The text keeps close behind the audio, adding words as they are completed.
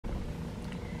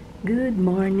Good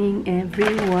morning,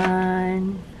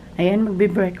 everyone. Ayan,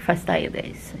 magbe-breakfast tayo,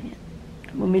 guys. Ayan.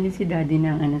 Bumili si Daddy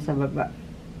ng ano sa baba.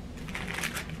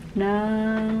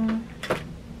 Ng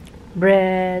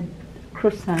bread,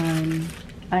 croissant.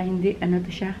 Ay, hindi. Ano to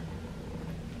siya?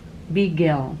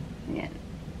 Bagel. Ayan.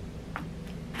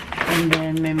 And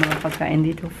then, may mga pagkain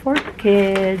dito for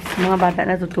kids. Mga bata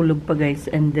natutulog pa, guys.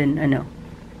 And then, ano.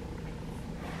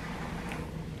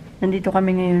 Nandito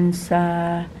kami ngayon sa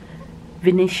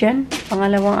Venetian.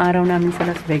 Pangalawang araw namin sa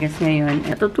Las Vegas ngayon.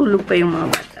 Natutulog pa yung mga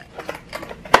bata.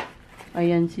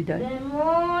 Ayan si Dad. Good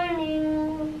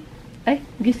morning. Ay,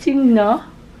 gising na?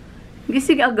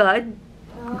 Gising agad?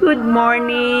 Good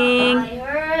morning. I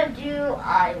heard you.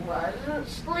 I wasn't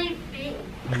sleeping.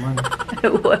 Come on. I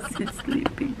wasn't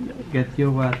sleeping. Get your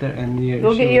water and your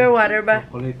Go get your water ba?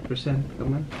 chocolate percent.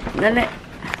 Come on. Dali.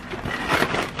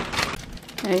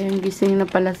 Ayan, gising na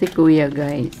pala si Kuya,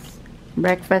 guys.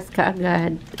 Breakfast ka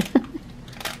agad.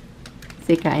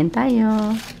 Kain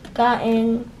tayo.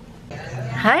 Kain.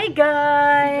 Hi,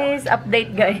 guys!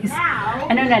 Update, guys.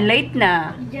 Ano na, late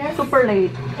na. Super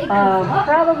late.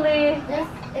 Probably,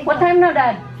 what time now,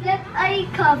 Dad? Flip a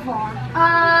cover.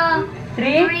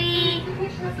 3? 3.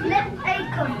 Flip a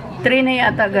cover. 3 na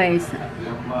yata, guys.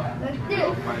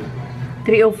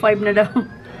 3:05 na daw.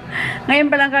 Ngayon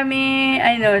pa lang kami,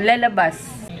 lalabas.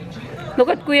 Look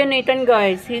at Kuya Nathan,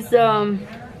 guys. His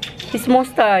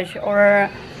mustache, or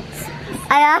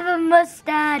I have a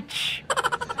mustache.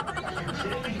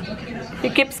 he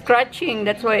keeps scratching.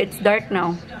 That's why it's dark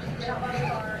now.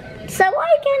 So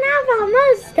I can have a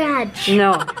mustache.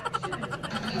 No.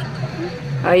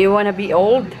 You wanna be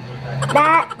old?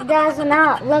 That does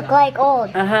not look like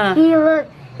old.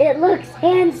 It looks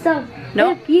handsome.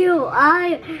 No. If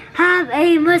I have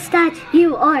a mustache,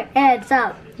 you are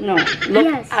handsome. No. Look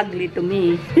Yes. ugly to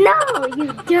me. No,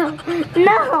 you don't.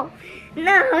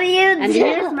 No, you And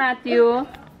here's don't. Matthew.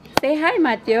 Say hi,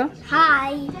 Matthew.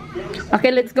 Hi, Okay,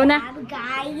 let's go na.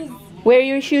 guys. Wear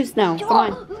your shoes now. Come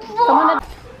on. Come on.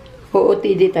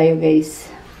 OOTD tayo, guys.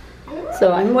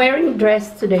 So, I'm wearing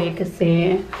dress today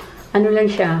kasi ano lang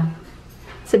siya,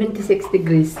 76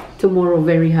 degrees. Tomorrow,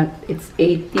 very hot. It's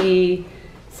 86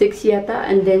 yata.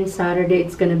 And then, Saturday,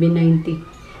 it's gonna be 90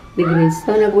 degrees.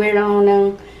 So, nag-wear lang ako ng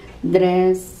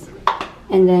dress.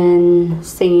 And then,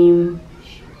 same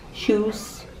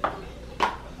shoes.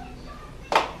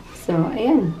 So,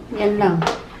 ayan. Yan lang.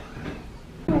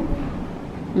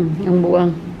 Ang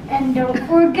buwang. And don't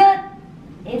forget,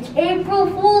 it's April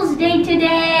Fool's Day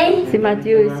today. Si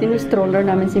Matthew, sinustroller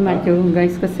namin si Matthew,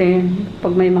 guys, kasi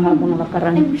pag may mahabang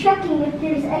lakaran. I'm checking if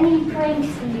there's any pranks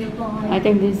nearby. I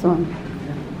think this one.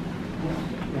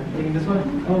 Taking this one?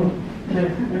 Oh.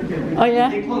 Oh, yeah?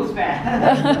 They close fast.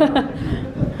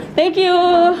 Thank you!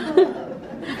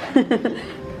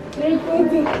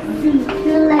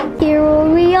 Here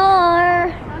we are.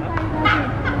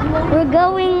 We're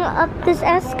going up this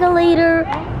escalator.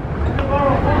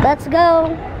 Let's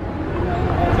go.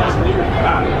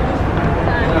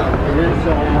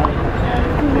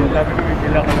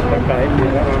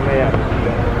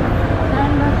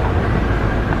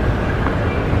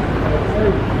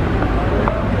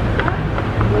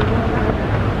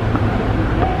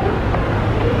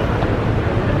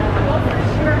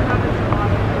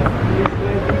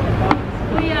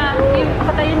 Kuya,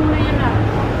 patayin mo na yan ah.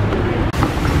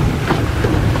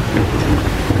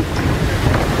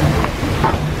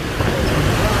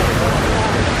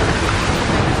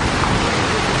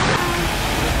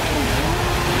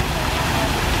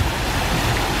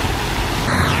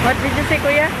 What did you say,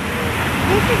 Kuya?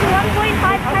 This is 1.5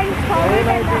 times taller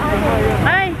than the other.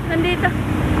 Ay, nandito.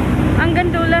 Hanggang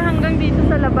dula, hanggang dito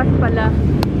sa labas pala.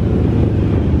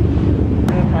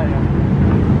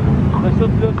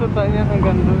 Lusot-lusot tayo niya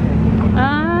hanggang doon eh.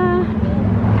 Ah,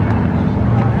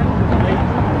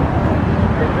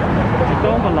 Ito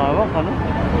ang malawak, ano?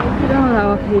 ito ang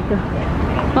lawak dito.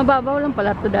 Mababaw lang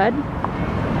pala to, Dad.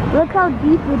 Look how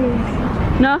deep it is.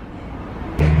 No?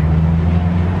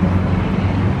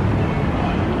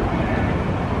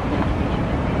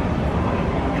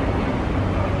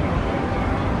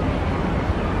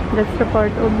 That's the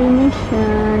part of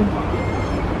Venetian.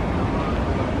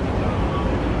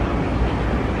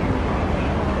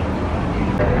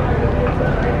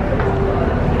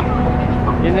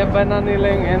 Ginaba na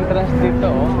nila yung entrance dito,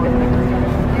 oh.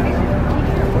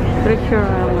 Picture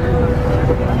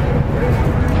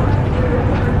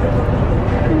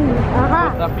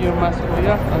Put up your mask,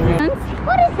 kuya.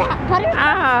 What is that? Buttercups?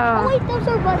 Ah. Oh wait, those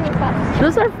are buttercups.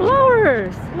 Those are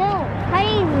flowers. No,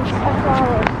 kinds of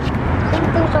flowers. I think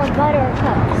those are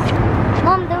buttercups.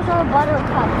 Mom, those are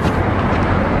buttercups.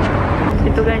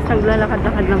 Ito guys,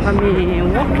 naglalakad-lakad lang kami.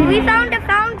 Walking. We found a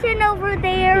fountain over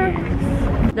there.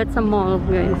 That's a mall,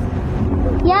 guys.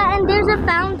 Yeah, and there's a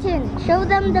fountain. Show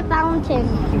them the fountain.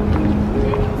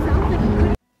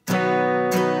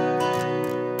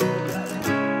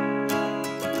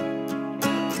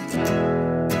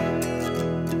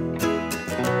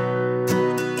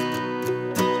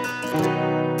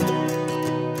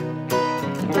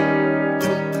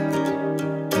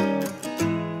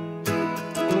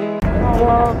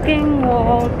 Walking.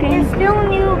 There's still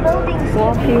new buildings.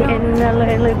 Walking in an Look,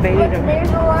 elevator. there's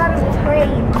a lot of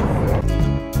trains.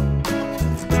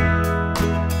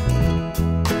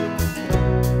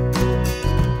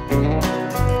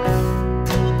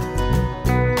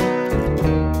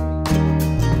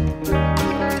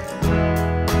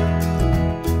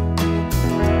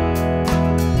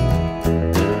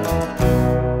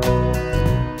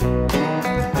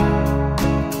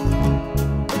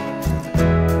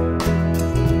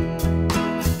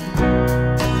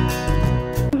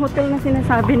 Hotel na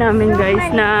sinasabi namin guys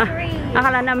na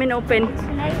akala namin open,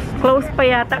 close pa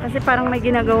yata kasi parang may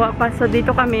ginagawa pa. So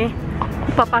dito kami,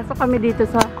 papasok kami dito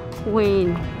sa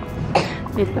Wynn.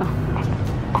 Dito.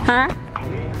 Ha?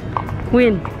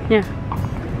 Wynn. Yeah.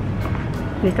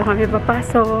 Dito kami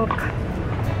papasok.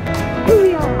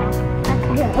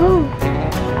 Let's go.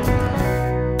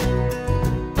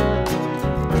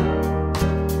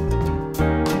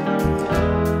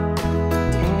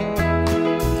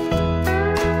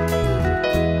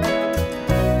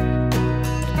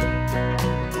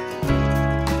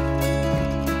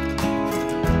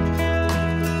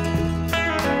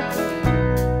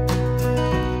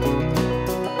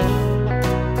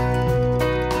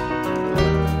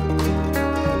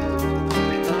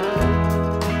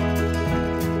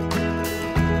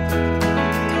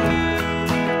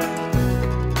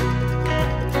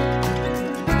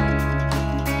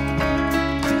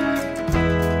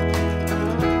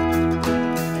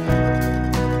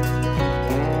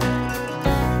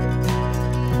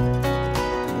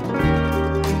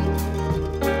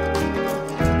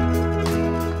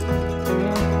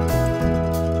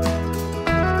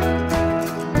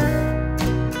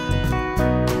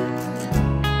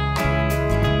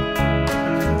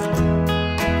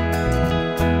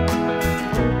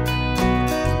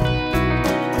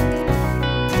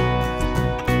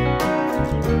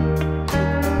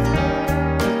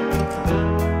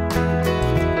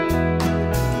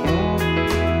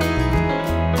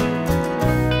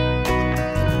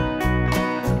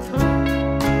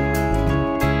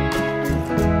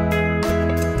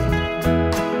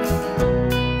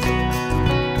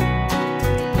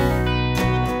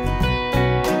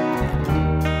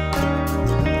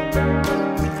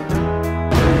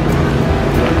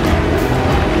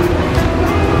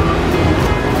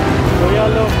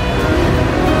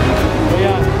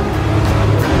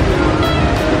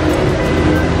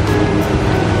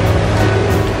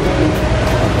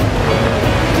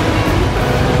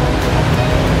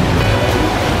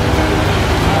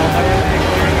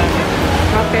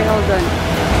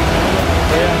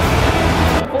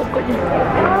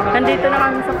 Nandito na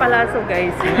kami sa Palaso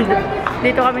guys.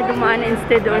 Dito kami dumaan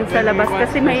instead doon sa labas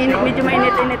kasi medyo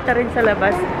mainit-init na rin sa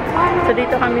labas. So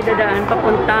dito kami dadaan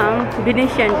papuntang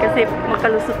Venetian kasi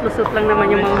magkalusot-lusot lang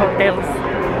naman yung mga hotels.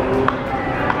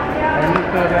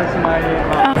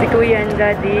 Si Kuya and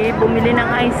Daddy bumili ng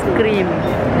ice cream.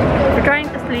 We're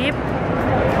trying to sleep.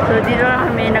 So dito na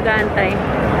kami nag-aantay.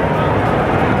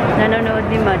 Nanonood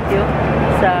ni Matthew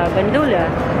sa Gandula.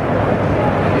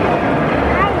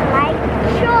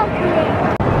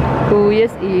 Chocolate.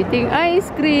 Kuya's eating ice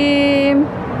cream.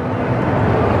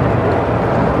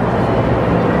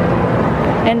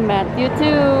 And Matthew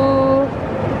too.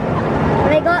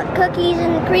 I got cookies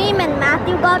and cream and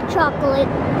Matthew got chocolate.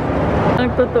 Ang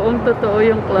totoong-totoo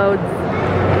yung clouds.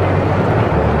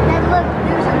 And look,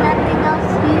 there's nothing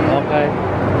else here. Okay.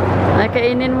 Ay,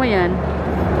 kainin mo yan.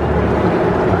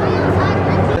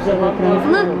 Look,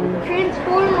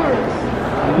 Transformers.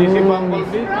 Hindi si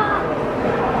Bumblebee?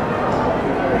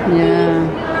 Yeah.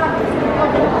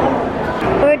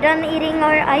 We're done eating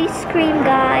our ice cream,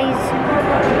 guys.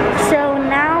 So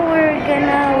now we're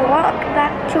gonna walk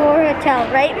back to our hotel,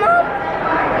 right, Mom?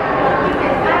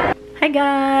 Hi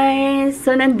guys!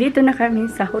 So nandito na kami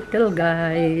sa hotel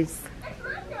guys.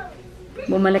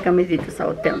 Bumalik kami dito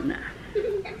sa hotel na.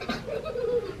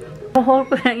 Haul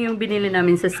ko lang yung binili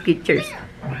namin sa Skechers.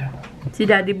 Si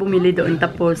Daddy bumili doon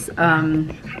tapos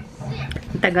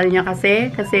tagal niya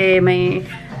kasi may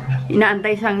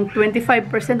inaantay siyang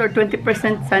 25% or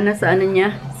 20% sana sa ano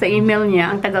niya, sa email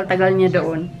niya. Ang tagal-tagal niya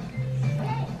doon.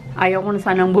 Ayaw ko na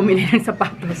sanang bumili ng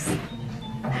sapatos.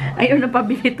 Ayun,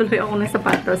 napabili tuloy ako ng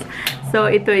sapatos. So,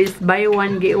 ito is buy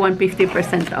one, get one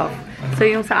 50% off. So,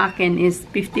 yung sa akin is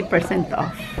 50%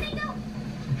 off.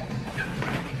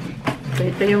 So,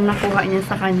 ito yung nakuha niya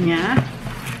sa kanya.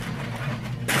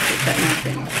 Kita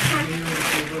natin.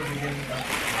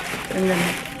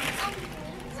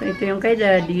 So, ito yung kay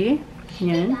daddy.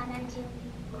 Yan.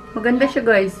 Maganda siya,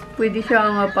 guys. Pwede siya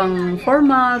nga pang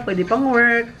formal, pwede pang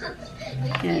work.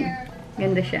 Yan.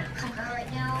 Ganda siya.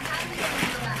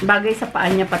 Bagay sa paa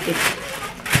niya pati.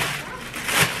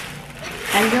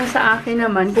 And yung sa akin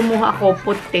naman, kumuha ako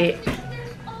puti.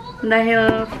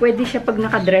 Dahil pwede siya pag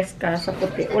nakadress ka sa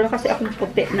puti. Wala kasi akong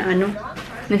puti na ano,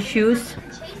 na shoes.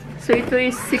 So, ito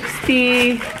is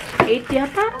 $68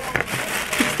 yata.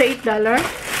 $68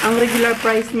 ang regular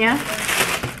price niya.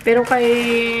 Pero kay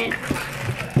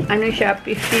ano siya,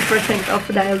 50% off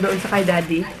dahil doon sa kay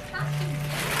daddy.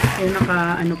 Yung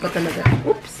ano pa talaga.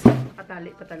 Oops!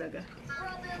 Nakatali pa talaga.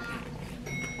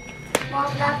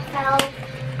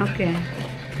 Okay.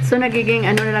 So, nagiging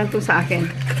ano na lang to sa akin.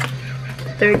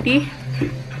 30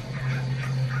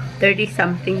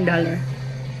 something dollar.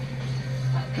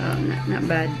 Oh, not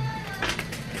bad.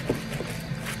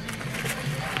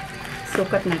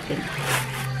 Sukat natin.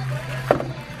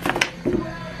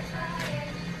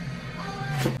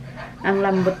 Ang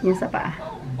lambot niya sa paa.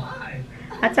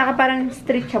 At saka parang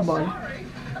stretchable.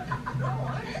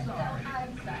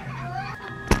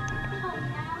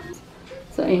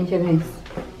 So, ayun siya, guys.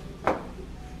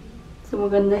 So,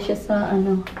 maganda siya sa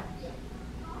ano.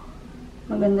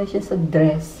 Maganda siya sa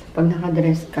dress. Pag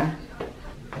nakadress ka.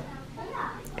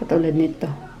 Katulad nito.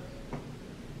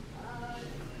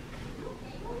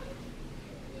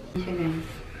 Ayun siya, guys.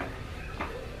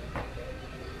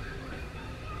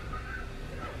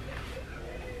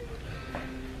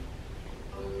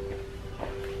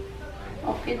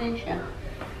 Okay din siya.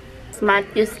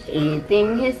 Matthew's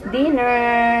eating his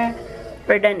dinner.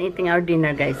 We're done eating our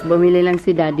dinner, guys. Bumili lang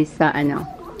si daddy sa ano,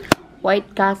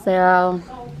 White Castle.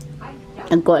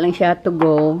 Nagkuha lang siya to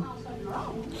go.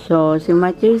 So, si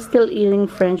Matthew is still eating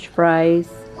french fries,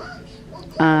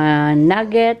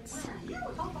 nuggets,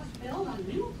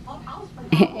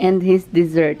 and his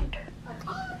dessert.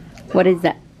 What is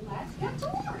that?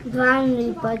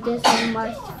 Brownie, but this one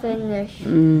must finish.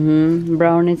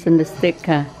 Brownies on the stick,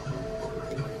 ha?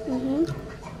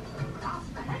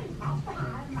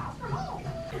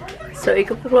 So,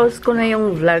 i-close ko na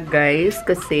yung vlog, guys,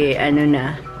 kasi ano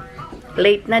na,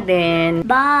 late na din.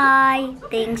 Bye!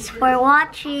 Thanks for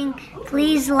watching.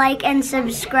 Please like and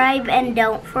subscribe and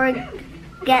don't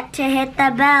forget to hit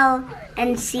the bell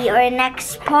and see our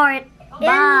next part.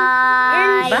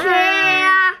 Bye!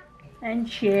 And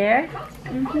share.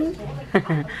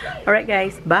 Alright,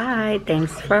 guys. Bye.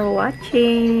 Thanks for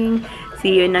watching.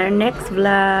 See you in our next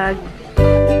vlog.